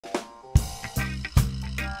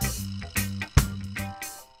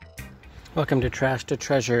Welcome to Trash to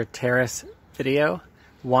Treasure Terrace video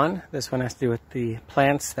 1. This one has to do with the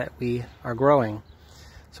plants that we are growing.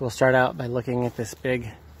 So we'll start out by looking at this big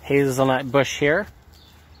hazelnut bush here.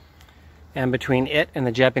 And between it and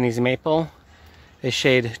the Japanese maple, they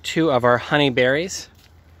shade 2 of our honeyberries.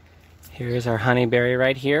 Here's our honeyberry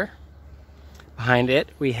right here. Behind it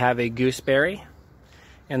we have a gooseberry.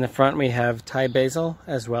 In the front we have Thai basil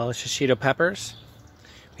as well as shishito peppers.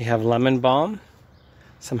 We have lemon balm.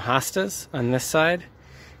 Some hostas on this side.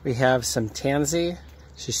 We have some tansy,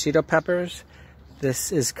 shishito peppers.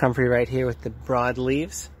 This is comfrey right here with the broad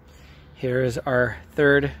leaves. Here is our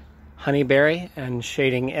 3rd honeyberry, and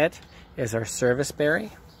shading it is our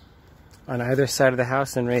serviceberry. On either side of the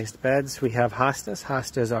house in raised beds we have hostas.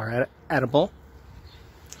 Hostas are edible.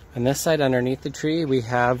 On this side underneath the tree we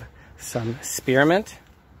have some spearmint.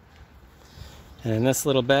 And in this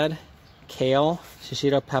little bed, kale,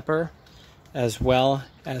 shishito pepper, as well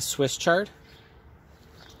as Swiss chard,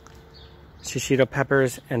 shishito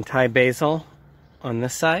peppers, and Thai basil on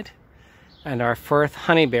this side. And our 4th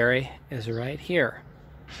honeyberry is right here.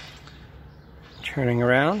 Turning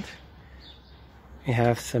around, we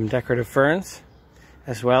have some decorative ferns,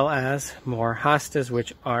 as well as more hostas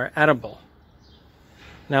which are edible.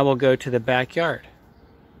 Now we'll go to the backyard.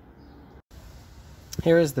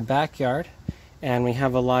 Here is the backyard, and we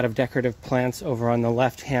have a lot of decorative plants over on the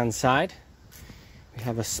left-hand side. We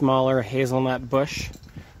have a smaller hazelnut bush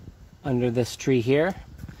under this tree here.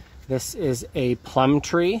 This is a plum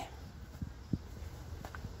tree,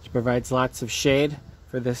 which provides lots of shade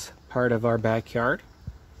for this part of our backyard.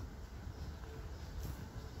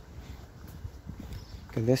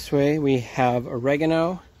 Go this way, we have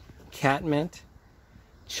oregano, catmint,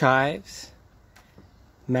 chives,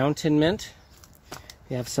 mountain mint.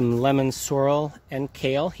 We have some lemon sorrel and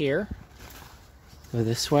kale here. Go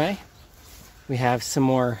this way. We have some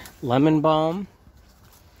more lemon balm.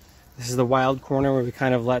 This is the wild corner where we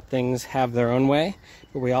kind of let things have their own way.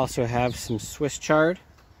 But we also have some Swiss chard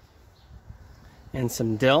and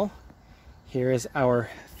some dill. Here is our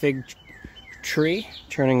fig tree.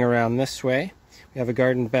 Turning around this way, we have a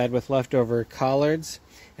garden bed with leftover collards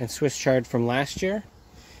and Swiss chard from last year.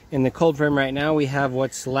 In the cold frame right now we have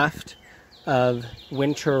what's left of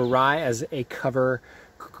winter rye as a cover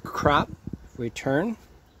crop. If we turn,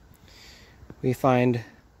 we find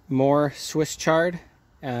more Swiss chard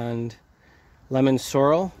and lemon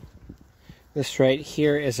sorrel. This right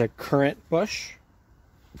here is a currant bush.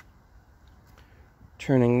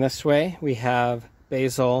 Turning this way, we have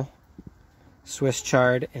basil, Swiss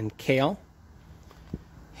chard, and kale.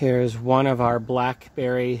 Here's one of our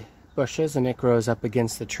blackberry bushes, and it grows up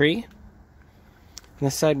against the tree. On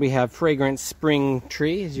this side we have fragrant spring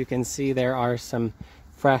tree. As you can see, there are some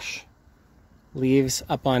fresh leaves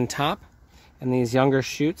up on top. And these younger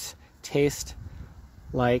shoots taste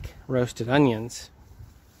like roasted onions.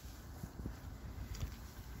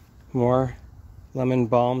 More lemon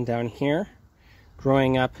balm down here.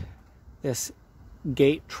 Growing up this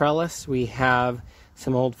gate trellis, we have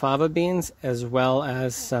some old fava beans as well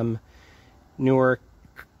as some newer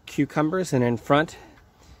cucumbers. And in front,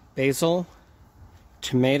 basil,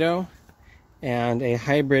 tomato, and a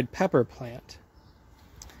hybrid pepper plant.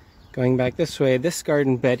 Going back this way, this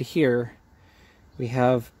garden bed here, we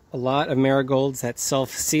have a lot of marigolds that's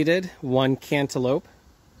self-seeded, 1 cantaloupe,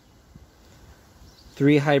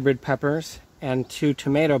 3 hybrid peppers, and 2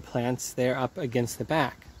 tomato plants there up against the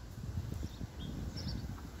back.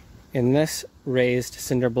 In this raised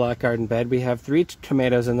cinder block garden bed, we have 3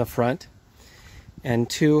 tomatoes in the front and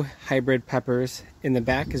 2 hybrid peppers in the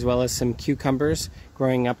back, as well as some cucumbers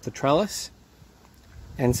growing up the trellis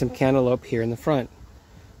and some cantaloupe here in the front.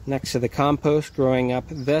 Next to the compost growing up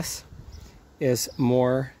this is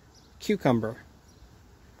more cucumber.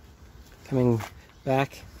 Coming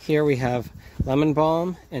back here we have lemon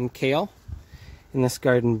balm and kale. In this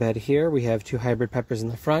garden bed here we have 2 hybrid peppers in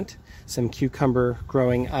the front, some cucumber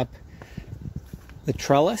growing up the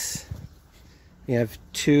trellis. We have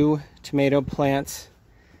 2 tomato plants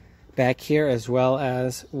back here, as well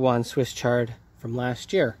as 1 Swiss chard from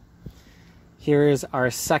last year. Here is our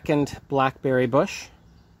 2nd blackberry bush.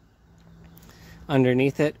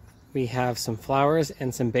 Underneath it we have some flowers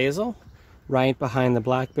and some basil. Right behind the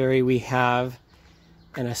blackberry we have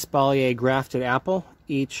an espalier grafted apple.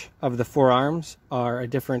 Each of the 4 arms are a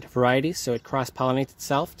different variety, so it cross-pollinates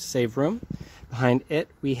itself to save room. Behind it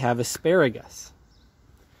we have asparagus.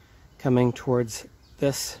 Coming towards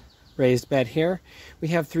this raised bed here, we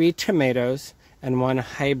have 3 tomatoes and 1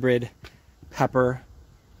 hybrid pepper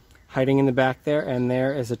hiding in the back there, and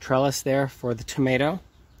there is a trellis there for the tomato.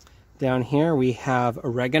 Down here we have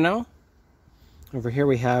oregano, Over here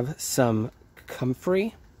we have some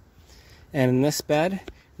comfrey. And in this bed,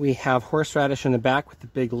 we have horseradish in the back with the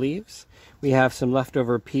big leaves. We have some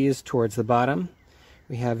leftover peas towards the bottom.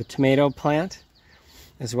 We have a tomato plant,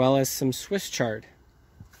 as well as some Swiss chard.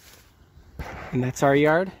 And that's our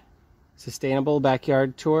yard. Sustainable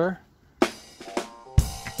backyard tour.